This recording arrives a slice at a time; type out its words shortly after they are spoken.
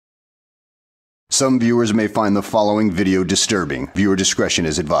Some viewers may find the following video disturbing. Viewer discretion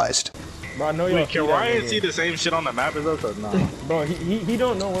is advised. Bro, I know you. Wait, can Ryan see the same shit on the map as us or not? Bro, he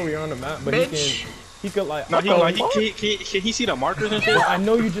don't know where we are on the map, but he could like. No, can he see the markers and shit? Bro, I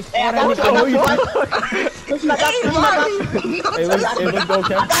know you just. I know you just. Hey, let's go,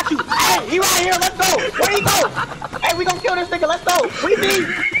 Cap. I got you. Hey, he right here. Let's go. Where he go? Hey, we gonna kill this nigga. Let's go. We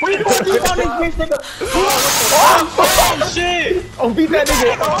put deep on this bitch, nigga. Oh shit! Oh, beat that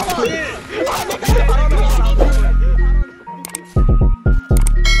nigga. Oh shit!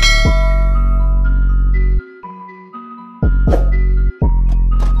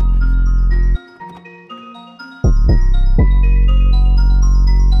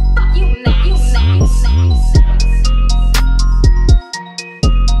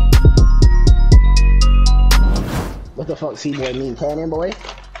 What the fuck, C-boy mean cannon, boy?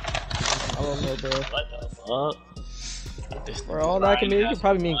 I don't know, bro. What the fuck? For all that can mean, you could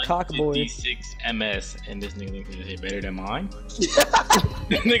probably mean cock boy. 56 MS, and this nigga thinks it's better than mine.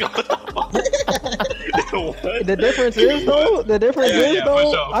 Nigga, what the fuck? What? The difference is though. The difference is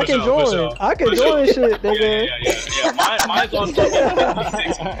though. Sure, I can join. sure. I can join shit, nigga. Yeah. Mine's on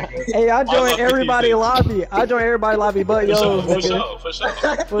 56, nigga. Hey, I join everybody lobby. I join everybody lobby, but yo, For nigga. sure.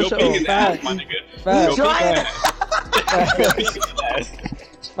 For Yo, sure. ping his ass, Facts. my nigga. Facts. Yo,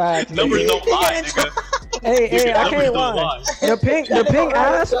 Facts. Facts. Numbers don't lie, nigga. Hey, I can't lie. The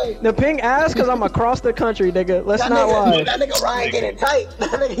ping ass, cause I'm across the country, nigga. Let's not lie. That nigga Ryan getting tight. That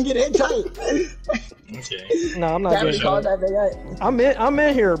nigga getting tight. Okay. No, I'm not getting tight. I'm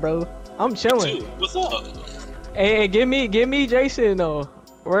in here, bro. I'm chilling. Dude, what's up? Hey, give me Jason though.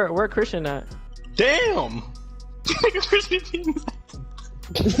 Where Christian at? Damn! Nigga, Christian Beans.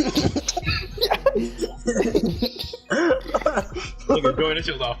 Nigga, going this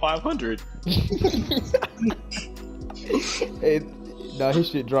shit was on 500. Hey, nah, his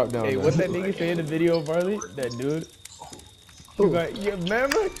shit dropped down. Hey, what's that nigga say in the video, Marley? That dude? You got your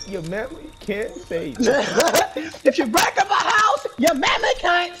mama can't save you. If you break up a house, your mama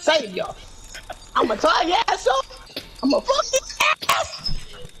can't save you. I'ma tie your ass up. I'ma fuck your ass.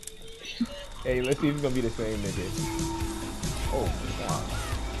 Hey, let's see if it's gonna be the same nigga. Oh, God.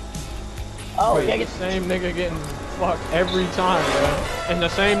 Oh, wait, yeah, the same nigga getting fucked every time, man. And the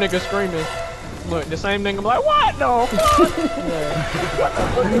same nigga screaming. Look, the same nigga like, what the fuck?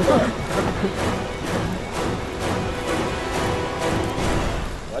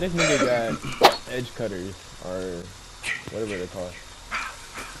 Why this nigga got edge cutters or whatever they're called?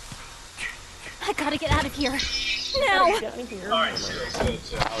 I gotta get out of here now. Alright,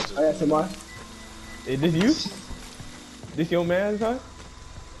 chill. Oh, yeah, Shamar. Hey, this you? This your man, huh?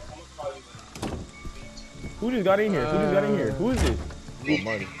 Who just got in here? Who is this? Oh,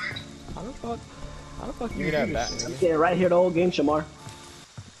 Marley. How the fuck you get that back, I'm nigga? getting right here the whole game, Shamar.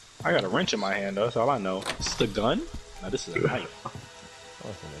 I got a wrench in my hand, though. That's all I know. Is this the gun? No, this is a knife.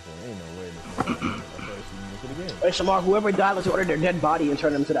 Ain't no way. Hey, Shamar, whoever died, let's order their dead body and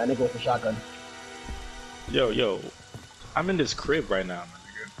turn them to that nigga with a shotgun. Yo. I'm in this crib right now, my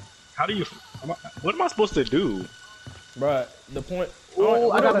nigga. How do you... What am I supposed to do? Bruh, the point...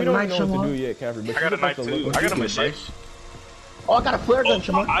 Oh, I got a we don't knife, know what to Shamar. do yet, Khafri. But I got a knife too. I got a machete. Oh, I got a flare gun,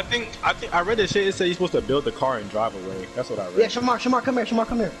 Shamar. I think I read this shit. It said you're supposed to build the car and drive away. That's what I read. Yeah, Shamar, come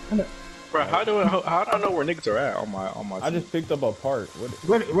here. Bro, how do I know where niggas are at on my? I just picked up a part.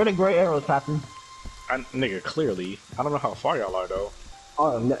 Where the gray arrows, Captain? Nigga, clearly. I don't know how far y'all are though.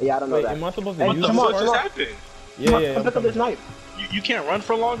 Oh, no, yeah, I don't know Wait, that. am I supposed to Hey, use Shamar, this What part? just happened? Yeah. Come pick up this knife. You can't run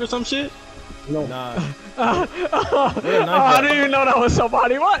for long or some shit? No. Nah. I didn't even know that was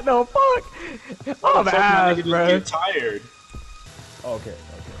somebody. What the fuck? I'm ass, nigga bro. just get tired. Okay.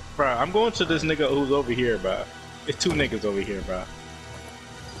 Bro, I'm going to this nigga who's over here, bro. It's two niggas over here, bro.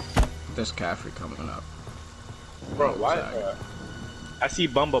 There's Khafri coming up. Bro, why? I see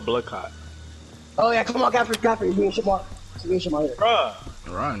Bumba Bloodcott. Oh yeah, come on, Khafri. Me and Shamar. Me and Shamar here. Bro.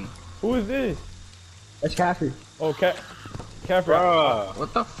 Run. Who is this? It's Khafri. Oh, Khafri. Bro.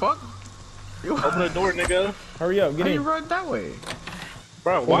 What the fuck? Open the door, nigga. Hurry up, get How you in. run that way?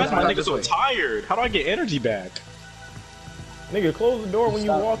 Bro, why is my Run nigga this so way. tired? How do I get energy back? Nigga, close the door when you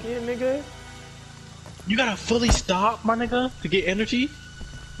Stop. walk in, nigga. You gotta fully stop, my nigga, to get energy?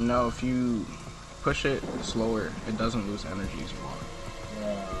 No, if you push it slower, it doesn't lose energy as well.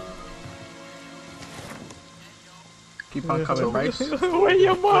 Keep on coming, Bryce. Where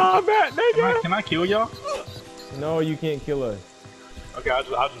your mom at, nigga? Can I kill y'all? No, you can't kill us. Okay, I was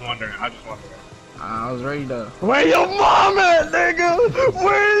just wondering. I was ready to. Where your mom at, nigga?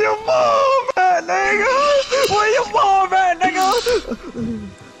 Where your mom at, nigga? Where your mom at, nigga?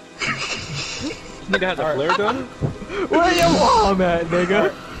 Nigga has a flare gun? Where your mom at,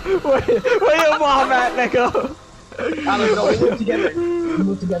 nigga? Where your mom at, nigga? I don't know. We move together. We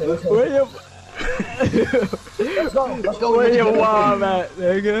move together. Let's go. Where your Let's go. Let's go. Where your mom at,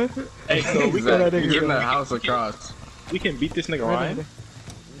 nigga? Hey, so we Exactly. can Get in the house across. we can beat this nigga Ryan.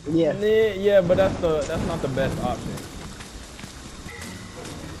 Yeah. Yeah, but that's not the best option.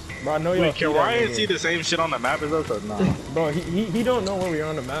 Bro, I know y'all Wait, can see that Ryan nigga. see the same shit on the map as us or not? Bro, he don't know where we are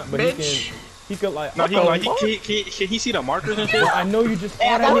on the map, but Bitch. he could like. No, Okay, can he see the markers and shit? bro, I know you just saw Hey,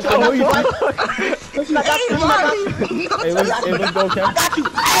 I that. got I know you. you. Listen, I got you. Listen, I got you. Hey, let's go, I Cam. got you.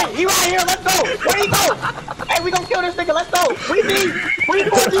 Hey, he right here. Let's go. Where he go? Hey, we gonna kill this nigga. Let's go. We need 4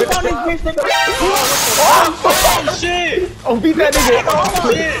 deep on this bitch, nigga. Oh shit! Oh, beat that nigga.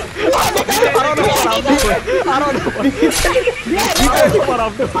 Oh, shit. I don't know what I'm doing. I don't know what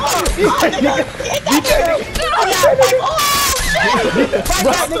I'm doing. Fight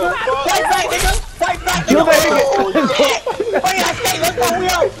back, nigga. Fight back, nigga. Fight back, nigga. Oh, shit. Wait, I say, let's go. We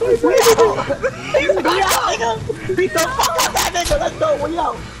out. We out, nigga. Beat the fuck out that nigga. Let's go. We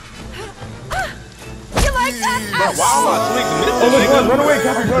out. You like that? Wow, my twigs Oh, missing, let's nigga. run away,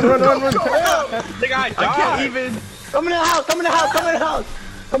 Cappy, run. Nigga, I I can't died. even. Come in the house. Come in the house. Come in the house.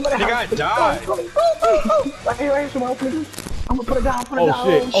 Come in the Nigga, house. I died. Right here, Shamar. Open it. I'm gonna put it down. Put it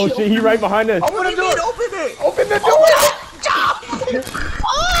Oh down. shit, he right behind us. Open the door. Open it. Open the door.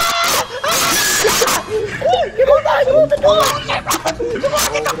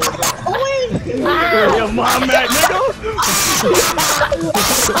 Where your mom at, nigga?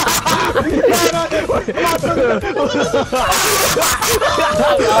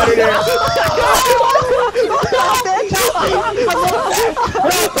 Out of there.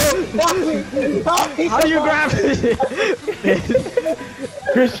 How do you grab it?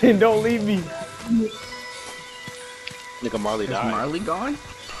 Christian, don't leave me. Nigga, Marley Is died. Marley gone?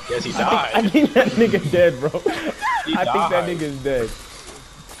 Yes, he I died. think that nigga dead, bro. He I think that died. nigga's dead.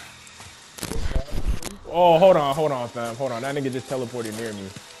 Oh, hold on, fam. Hold on. That nigga just teleported near me.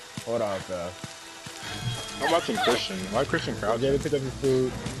 Hold on, fam. I'm watching Christian. Why Christian crowd? Yeah, pick up his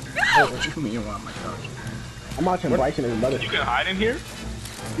food. What you mean you want my couch? I'm watching Bryson and his mother. You can hide in here?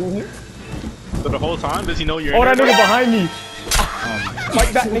 So the whole time? Does he know you're Oh, in that here? nigga behind me.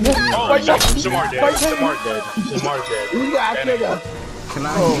 Fight that nigga. Oh, Fight that. Shamar dead. Fight that. Shamar dead. Shamar dead. You got nigga. Can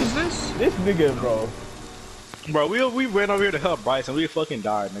I use this? This nigga, bro. Bro, we went over here to help Bryce and we fucking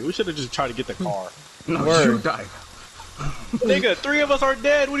died, nigga. We should have just tried to get the car. No, Word. you died. Nigga, 3 of us are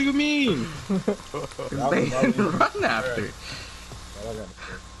dead. What do you mean? They run after.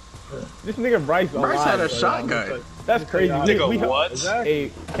 This nigga Bryce alive. Bryce had a bro. shotgun. That's crazy. Nigga, we what?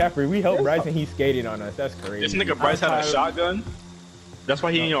 Hey, Khafri, we helped Bryce and he skated on us. That's crazy. This nigga Bryce had a shotgun. That's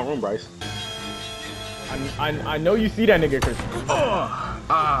why he in your room, Bryce. I know you see that nigga, Christian.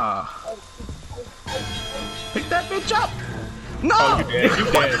 Pick that bitch up. No. Oh, you dead. You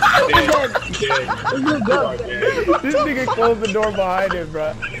dead. You dead. This nigga closed the door behind him,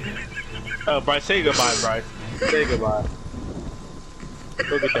 bro. Bryce, say goodbye, Bryce. Say goodbye.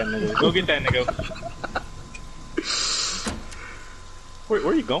 Go get that nigga. Go get that nigga. Where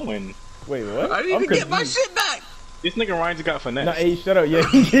are you going? Wait, what? I need I'm to get my confused. shit back. This nigga Ryan just got finesse. Nah, hey, shut up. Yeah,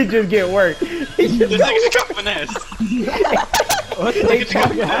 he did just get work. This nigga just got finesse.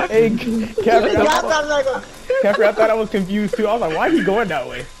 Hey, Khafri, I thought I was confused too. I was like, why he going that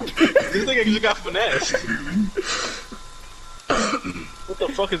way? This nigga just got finesse. What the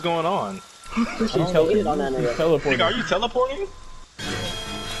fuck is going on? He's teleporting. Nigga, are you teleporting?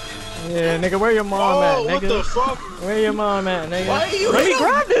 Yeah, nigga, where your mom Oh, at, what nigga? the fuck? Where your mom at, nigga? Why are you Let me here?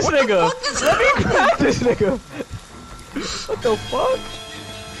 grab this What the nigga. fuck is Let me grab this nigga. What the fuck?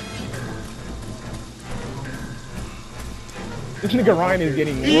 This nigga Ryan is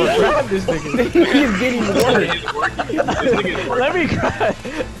getting work. Grab this nigga. He is getting work. It's working. This nigga is working. Let me grab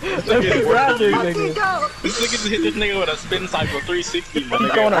this nigga. This nigga just hit this nigga with a spin cycle 360, my He's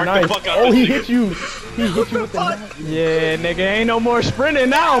nigga. throwing a Knock the knife. fuck out Oh, this he nigga. hit you. He hit you with the knife. Yeah, nigga, ain't no more sprinting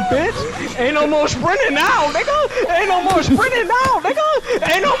now, bitch. Ain't no more sprinting now, nigga. Ain't no more sprinting now, nigga.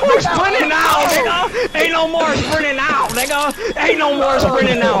 Ain't no more sprinting now, nigga. Ain't no more sprinting now, nigga. Ain't no more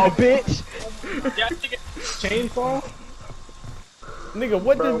sprinting now, bitch. Yeah, nigga, chainsaw? Nigga,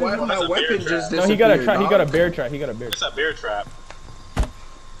 what does Why this? my That's a weapon bear just trap. disappeared? No, he got a trap. He dog? got a bear trap. He got a bear It's trap. a bear trap.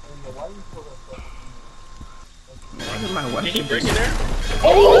 Why did my weapon Can he just... break in there?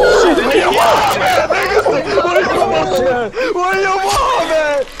 Where your mom at, nigga? Where your mom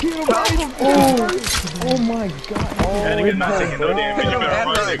at? Oh my god. That nigga's not taking no damage. You better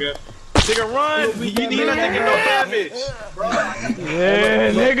run, nigga. Nigga, run! He's not taking no damage.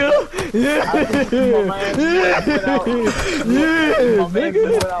 Yeah, nigga. Yeah, nigga.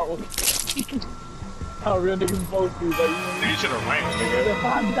 How real niggas supposed to, like, You should have ran, nigga. if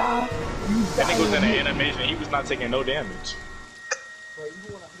I die, you That nigga was in the die. animation. He was not taking no damage.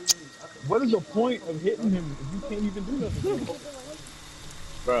 What is the point of hitting him if you can't even do nothing?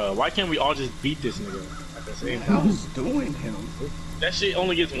 Bro, why can't we all just beat this nigga at the same I time? was doing him. That shit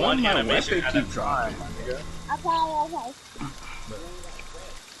only gets one my animation weapon at a keep time, dropping? my nigga.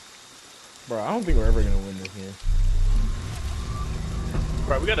 Bro, I don't think we're ever gonna win this game.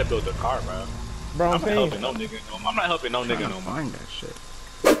 Bro, we gotta build the car, bro. Bro, I'm I'm not saying helping no nigga. I'm not helping no nigga no more. Find that shit.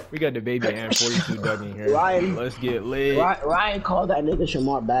 we got the baby and 42 Doug in here. Ryan. Let's get lit. Ryan called that nigga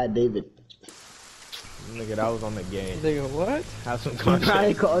Shamar Bad David. Nigga, that was on the game. Nigga, what? Have some Ryan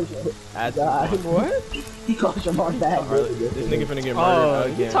context. called you. Add some What? He called Shamar Bad Alright, David. this nigga finna get Oh,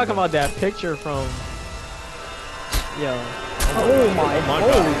 murdered again. you talking about that picture from? Yo. Oh my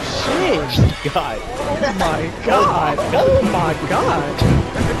Oh shit! God. Oh my god! Oh my god!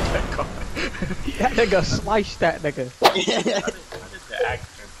 That nigga sliced that nigga.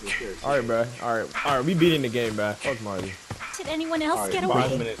 Alright, bro. Alright, we beating the game, bro. Fuck Marley. Did anyone else Alright, get 5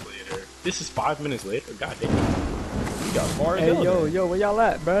 away? minutes later. This is 5 minutes later? God damn. We got far as Hey hell. yo, where y'all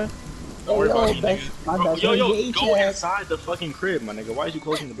at, bruh? Don't worry about me, My nigga. best Yo, friend, go inside the fucking crib, my nigga. Why is you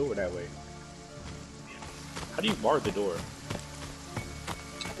closing the door that way? How do you bar the door?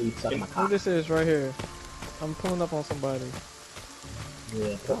 Who this is right here? I'm pulling up on somebody.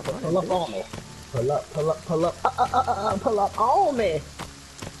 Yeah, pull up on me. Pull up on me.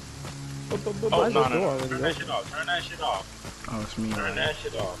 Oh, Why is no, this door no. already Turn that open? shit off. Turn that shit off. Oh, it's me. Turn that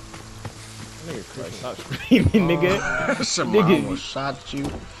shit off. Nigga, Chris, stop screaming, nigga. Shamar Nigga. almost shot you.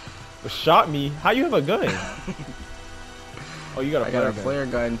 Shot me? How you have a gun? Oh, you got a I got a flare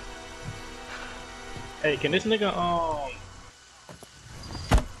gun. flare gun. Hey, can this nigga,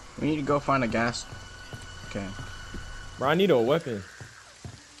 We need to go find a gas. Okay. Bro, I need a weapon.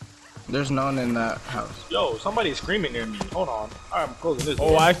 There's none in that house. Yo, somebody's screaming near me. Hold on. Alright, I'm closing this Oh,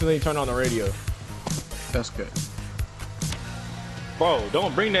 door. I accidentally turned on the radio. That's good. Bro,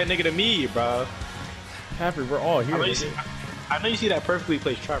 don't bring that nigga to me, bro. Khafri, we're all here. I know, you nigga. see, I know you see that perfectly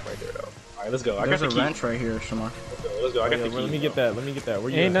placed trap right there, though. Alright, let's go. I got There's the a key. wrench right here, Shamar. Let's go. I got the key. Let me get that. Let me get that.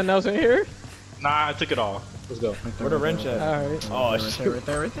 Where you Ain't at? nothing else in here? Nah, I took it off. Let's go. Where the wrench at? Alright. Oh, right shit.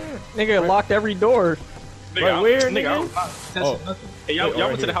 there, right there. Nigga locked every door. Nigga, Right where, nigga? I nigga? was not testing Oh. nothing. Hey, y'all Wait, went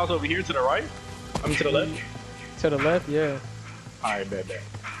right to the here. house over here to the right? I mean, to the left? To the left, yeah. Alright, bet.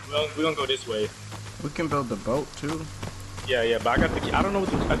 We're gonna go this way. We can build the boat too. Yeah, but I got the key. I don't know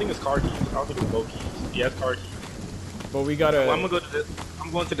what I think it's car keys. I don't think it's boat keys. Yeah, it's car keys. But we gotta. Well,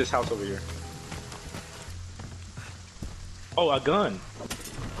 I'm going to this house over here. Oh, a gun.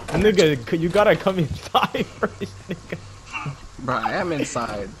 Nigga, you gotta come inside first, nigga. Bro, I am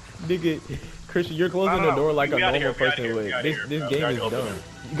inside. Nigga, Christian, you're closing No, the door like a we outta normal here, we outta person here, would. we outta This here, this bro. game We is gotta go dumb.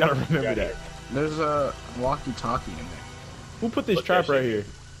 You gotta remember outta that. here. There's a walkie-talkie in there. Who put this Look trap that right shit. here?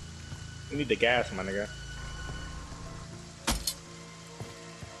 We need the gas, my nigga.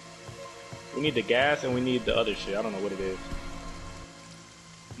 We need the gas and we need the other shit. I don't know what it is.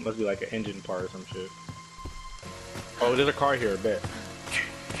 Must be like an engine part or some shit. Oh, there's a car here, I bet.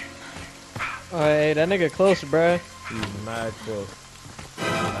 Alright, that nigga close, bruh. He's mad close.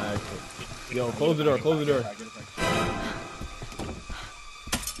 Mad close. Yo, close the door, close the door.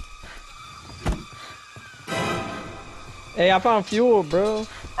 Hey, I found fuel, bro.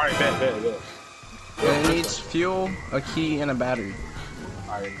 Alright, bet. It needs fuel, a key, and a battery.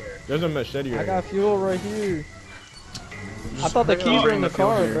 Alright, bet. There's a machete I right got here. fuel right here. I thought the keys were in the Fuel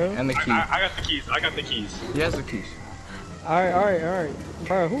car, here, bro. And the key. I got the keys. I got the keys. He has the keys. Alright.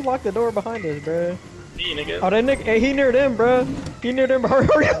 Bro, who locked the door behind us, bro? Hey, nigga. Oh, that nigga, hey, he near them, bro. He near them, bro.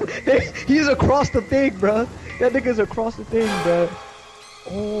 Hurry up. He's across the thing, bro. That nigga's across the thing, bro.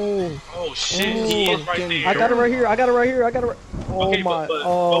 Oh. Oh shit, he is right there. I got it right here. Oh Okay, my. but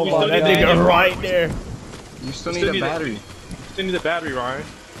Oh we my still god. need That the- nigga right there. You still Still need a battery. Still need the battery, Ryan.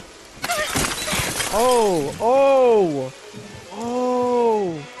 Oh.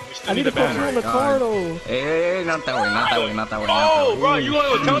 We still I need to the put fuel in the car, though. Hey, not that way, not that way, not that way. Oh, not bro, that way. you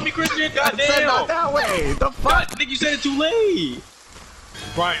want to tell me, Christian? I said not Goddamn. that way. The fuck? God, nigga, you said it too late.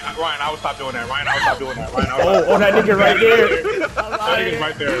 Ryan, I would stop doing that. Ryan, I would stop doing that. Oh, that nigga right there. That nigga's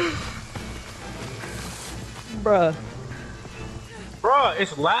right there. Bruh. Bro,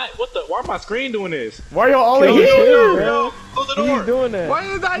 it's lag. What the? Why my screen doing this? Why y'all all in Kill here? him, bro. Yo, close the door. He's doing that. Why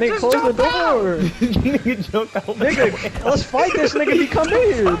did I Nigga, just close the jump out? door. Nigga jumped out. Nigga, let's fight this nigga if he come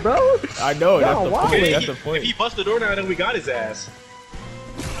in here, bro. I know, that's Y'all the wild. point. If That's he- the point. If he bust the door down, then we got his ass.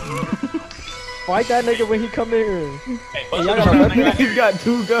 Fight that nigga when he come in here. Hey, bust y'all the got door a down, weapon? nigga. He's got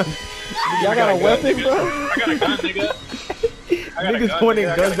 2 guns. Y'all got a weapon, nigga. bro? I got a gun, nigga. I got a Niggas gun, pointing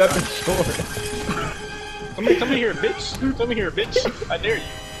nigga. I guns got at a the shore. Come in here, bitch. Come in here, bitch. I dare you.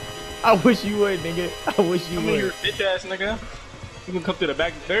 I wish you would, nigga. I wish you Come would. in here, bitch ass nigga. You can come through the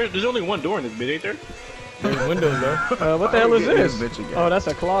back. There's only one door in this bitch, ain't there? There's windows though. What the hell is this? Bitch again. Oh, that's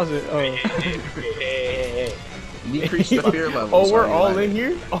a closet. Oh. Hey. Decrease the fear level. Oh, we're all in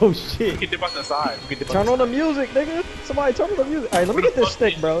here? Oh shit. We can dip out the side. Turn on the music, nigga. Somebody turn on the music. Alright, let me get this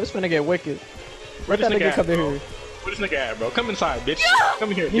stick, bro. It's finna get wicked. Let that nigga come in here. Where this nigga at, bro? Come inside, bitch. Come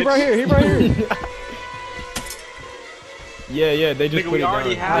in here, bitch. He right here. He right here. Yeah, they just Nigga, put it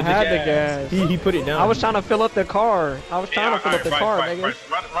already down. I had the gas. He put it down. I was trying to fill up the car. Nigga.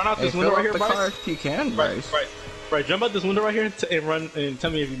 Run out this window right here, Bryce. If you can, Bryce. Right, jump out this window right here and run and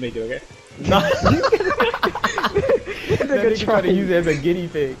tell me if you make it, okay? No. That nigga try to use it as a guinea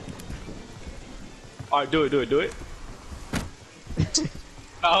pig. Alright, do it.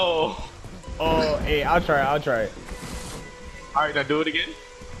 Oh, hey, I'll try it. Alright, now do it again.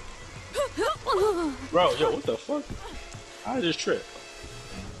 Bro, yo, what the fuck? I just tripped.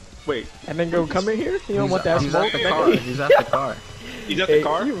 Wait. And then go come in here? You don't want that smoke? He's at the car. He's at the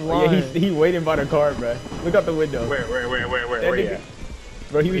car? Yeah, he waiting by the car, bro. Look out the window. Where you at?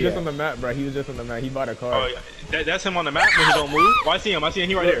 Bro, he was just on the map, bro. He was just on the map. He bought a car. Oh, yeah. That's him on the map when he don't move? Oh, I see him.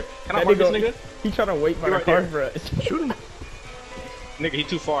 He right here. Can I mark this nigga? He trying to wait by the car for us. Shoot him. Nigga, he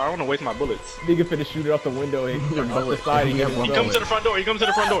too far. I don't want to waste my bullets. Nigga finna shoot it off the window and off the side. He comes to the front door. He comes to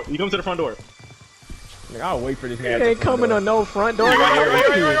the front door. Like, I'll wait for this nigga. He ain't coming on no front door.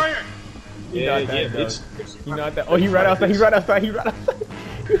 Right. He not that, bitch. He not that. Oh, he right outside.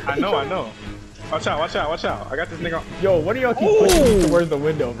 I know. Watch out. I got this nigga. Yo, what do y'all keep pushing towards the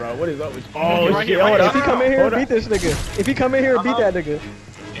window, bro? What is up with you? Oh, right shit. here. If he come in here, beat this nigga. If he come in here, beat that nigga.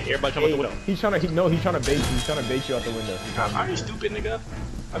 Everybody come out the window. He's trying to bait you. He's trying to bait you out the window. Are you stupid, nigga?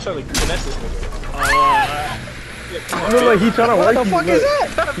 I'm trying to finesse this nigga. Look like he's trying to work you. What the fuck is that?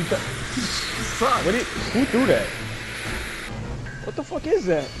 Who threw that? What the fuck is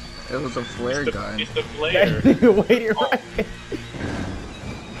that? It was a flare gun. It's the flare. That nigga waiting right.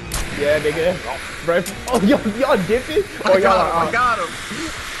 Yeah, nigga. Right. Oh, y'all dipping? Oh, I got him.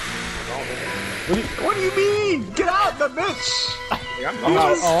 What do you mean? Get out the bitch! I'm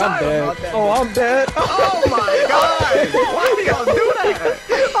dead. Oh my god! Why do y'all do that?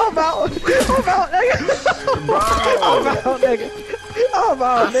 I'm out, nigga.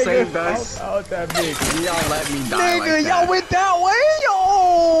 I saved us. Out that bitch. Y'all let me die like that. Y'all went that way,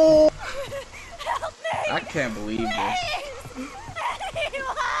 yo! I can't believe this.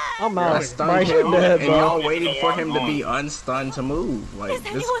 I'm I out. stunned him, and y'all waiting for him to be unstunned to move. Like,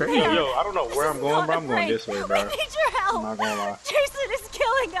 this is crazy. Yo, I don't know where I'm going, but I'm going this way, bro. We need your help. I'm not gonna lie. Jason is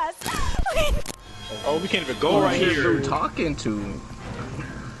killing us. Oh, we can't even go right here. Who you talking to?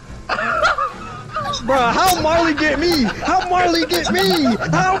 Bruh, how Marley get me? How Marley get me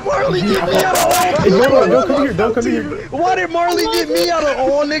out of all? Don't come here. Why did Marley get me out of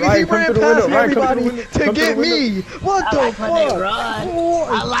all niggas? Ryan, He ran past everybody to get me. What the fuck?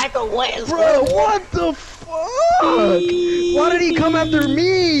 I like a wet. Bro, what the fuck? Why did he come after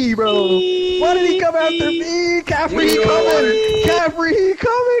me, bro? Why did he come after me? Khafri, he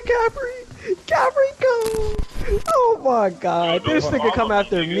coming. Khafri, come. Oh my god, this nigga come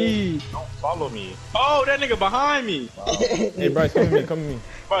after me. Don't follow me. Oh, that nigga behind me. Hey, Bryce, come with me.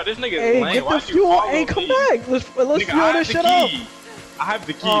 Bro, this nigga is Hey, lame. get the fuel. Hey, come back. Let's fuel this shit up. I have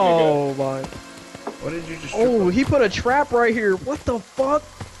the key, Oh my. What did you just Oh, he put a trap right here. What the fuck?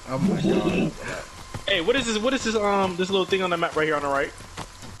 Oh my god. Hey, what is this? This little thing on the map right here on the right?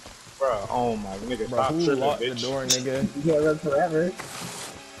 Bro, oh my nigga, Bro, stop who tripping, locked the bitch. door, nigga? You can't run forever.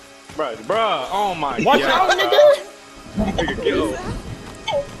 Bro, oh my god. Watch out, nigga! Nigga, kill.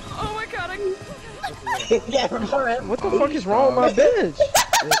 Oh my god, You can't run forever. What the fuck is wrong with my bitch?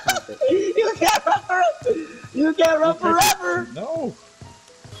 You can't run forever. You can't run forever. No.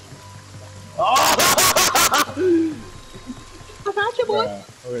 I got you, boy.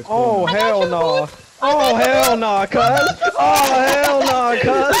 Oh hell no. Oh hell no, cuz. Oh hell no,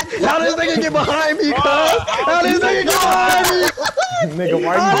 cuz. How this nigga get behind me, cuz? How this nigga get behind me? Nigga,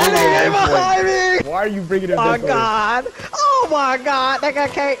 why How are this you nigga get bringing it behind this me? way? Why are you bringing it Oh this way? god. Oh my god. Nigga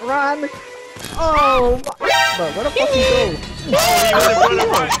can't run. Oh my. Bro, where the fuck you go?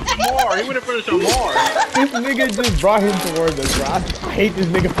 He went in front of Shamar. This nigga just brought him towards us, bro. I hate this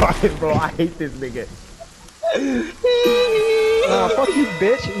nigga fighting, bro. I hate this nigga. Nah, fuck you,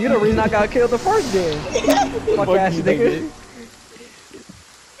 bitch. You the reason I got killed the first game. Fuck ass you, nigga.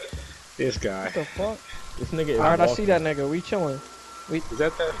 This guy. What the fuck? This nigga is Alright, I see that nigga. We chilling. Is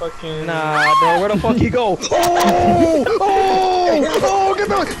that fucking... Nah, bro. Where the fuck he go? Oh! Oh! Oh! Get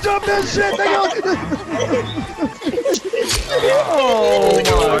the... Jump that shit, nigga! Oh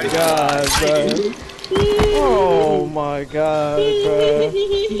my god, bro. Oh my god, bro. I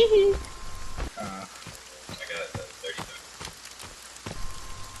got 30 seconds.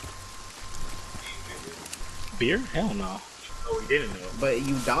 Beer? Hell no. Oh, we didn't know. But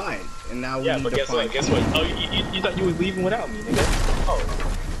you died, and now we Yeah, need but to guess find what? Guess what? Oh, you thought you was leaving without me, nigga? Oh.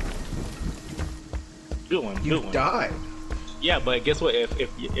 Good one. You Good one. died. Yeah, but guess what?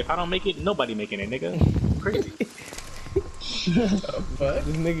 If I don't make it, nobody making it, nigga. Crazy. But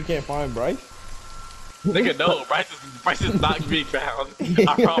this nigga can't find Bryce. Nigga, no. Bryce is not being found.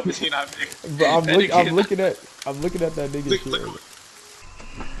 I promise he not being. Bro, I'm looking at that nigga shit. Look.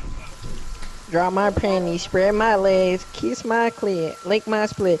 Draw my panties, spread my legs, kiss my clit, lick my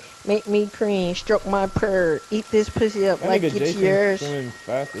split, make me cream, stroke my purr, eat this pussy up That like nigga it's Jason yours. swimming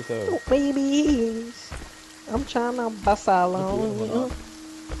fast as hell. Oh, babies, I'm tryna bust all on you.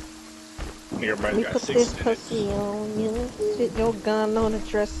 Nigga, Bryce Let me got put 6 this minutes. pussy on you. Sit your gun on the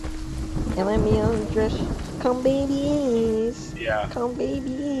dress and let me undress. Come babies, Yeah. come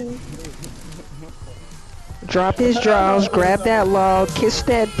babies. Drop his drawers, grab that log, kiss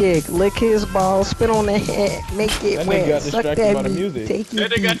that dick, lick his balls, spit on the head, make it That nigga wet, got suck distracted by that the meat, music. take your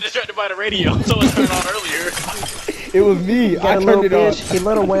That nigga got beat. distracted by the radio. Someone turned it on earlier. It was me. Got I a little turned it on. bitch, he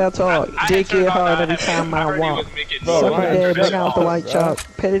let a whale talk, I dick turned get on hard that. every time I I heard he walk. was making Bro, Suck Ryan, a dead, shut bring out the up, white bro.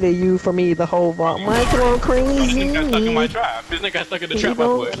 chalk, petty to you for me, the whole vault. My throne This crazy. nigga got stuck in my trap. This nigga got stuck in the He trap I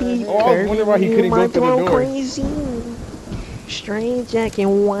don't put. keep Oh, I was wondering why he curving couldn't you, go my to the throne door. crazy. Straight jacket,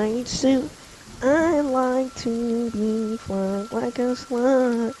 white suit. I like to be fun like a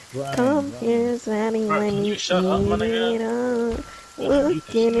slut. Come here, Zaddy, Bro, let can me you shut up, my eat nigga? it up. Mute Look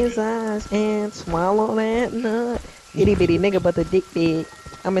this in shit, his eyes and swallow that nut. Itty bitty nigga, but the dick big.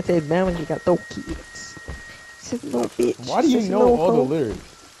 I'ma take balance, you got 3 kids. This little bitch. Why do you this know little all the hoe. lyrics?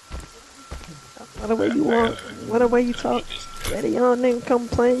 Whatever you want, whatever you talk. Ready on nigga, come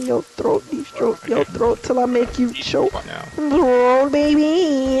play in your throat, deep stroke your throat till I make you choke. Now. Roll,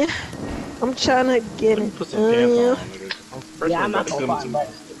 baby. I'm tryna get Let me it. put some pants on, nigga. First Yeah, one I'm not gotta gonna come find to me.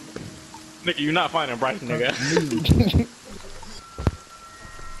 Bryce. Nigga, you not finding Bryce, nigga.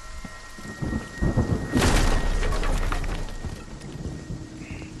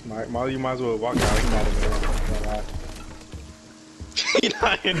 Marley, you might as well walk out. He's not in there. He's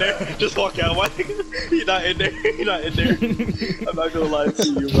not in there. Just walk out. Why? He's not in there. He's not in there. I'm not gonna lie to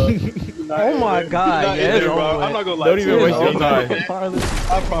you, bro. Oh my god, Not yeah, in it's there, bro. over with. I'm not gonna lie Don't to even you. waste your It's time.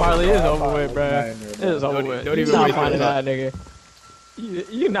 over. Marley is over with, Not bro. in there, It's over with. don't You even not waste your finding time. that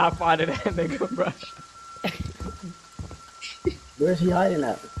nigga. You not finding that nigga, bro. Where's he hiding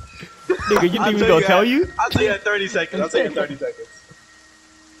at? Nigga, you think we gonna tell you? I'll tell you at 30 seconds. I'll tell you at 30 seconds.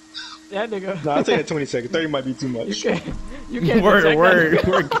 That nigga. No, I'll tell you at 20 seconds. 30 might be too much. You can't Word, detect word. that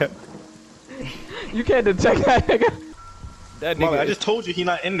nigga. You can't detect that nigga. That Marley, I nigga, just told you he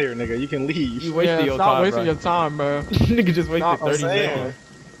not in there, nigga. You can leave. you wasted your stop time, wasting bro. your time, bro. Nigga just wasted Stop, I'm 30 saying.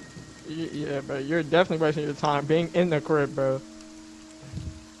 seconds. Yeah, bro. You're definitely wasting your time being in the crib, bro.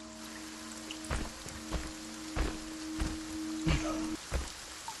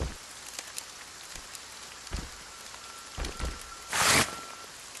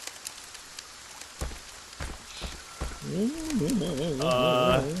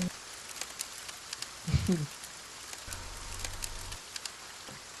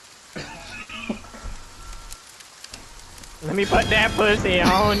 Let me put that pussy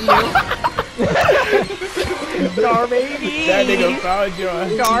on you. Star baby. That nigga found you.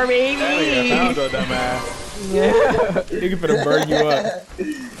 Star baby. That nigga found your dumb ass. Yeah. Nigga finna burn you up.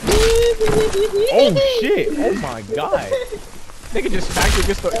 Oh shit! Oh my god! Nigga just smacked you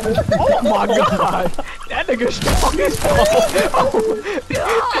against the. Oh my god! That nigga strong as fuck. Oh.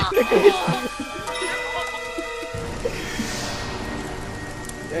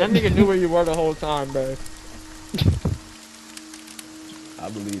 That nigga knew where you were the whole time, bro. I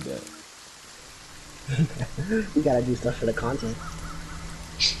believe that. We gotta do stuff for the content.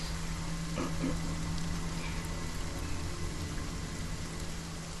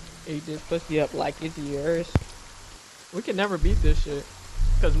 Eat this pussy up like it's yours. We can never beat this shit.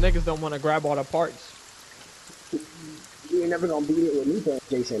 Cause niggas don't wanna grab all the parts. You ain't never gonna beat it with me, then,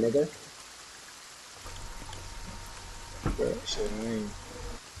 Jason, nigga. Shit, man.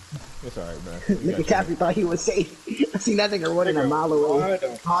 It's alright, bro. Nigga Khafri thought he was safe. I seen that nigga running a mile away. Why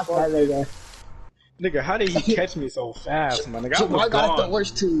the Toss fuck? that nigga. Nigga, how did he catch me so fast, man? Nigga, I was Shamar got it the gone.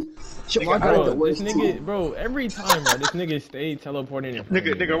 worst too. Shamar got it Bro, the this worst nigga, too. bro, every time, bro, this nigga stay teleporting in front of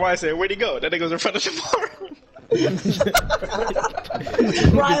me, Nigga, bro. why I said, where'd he go? That nigga was in front of Shamar.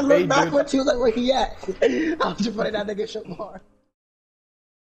 Ryan Stay looked backwards, he was like, where he at? I was in front of that nigga Shamar.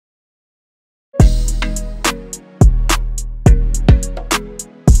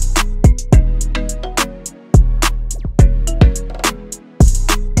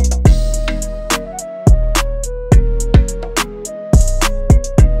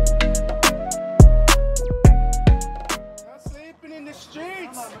 in the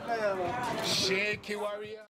streets. Shaky warrior.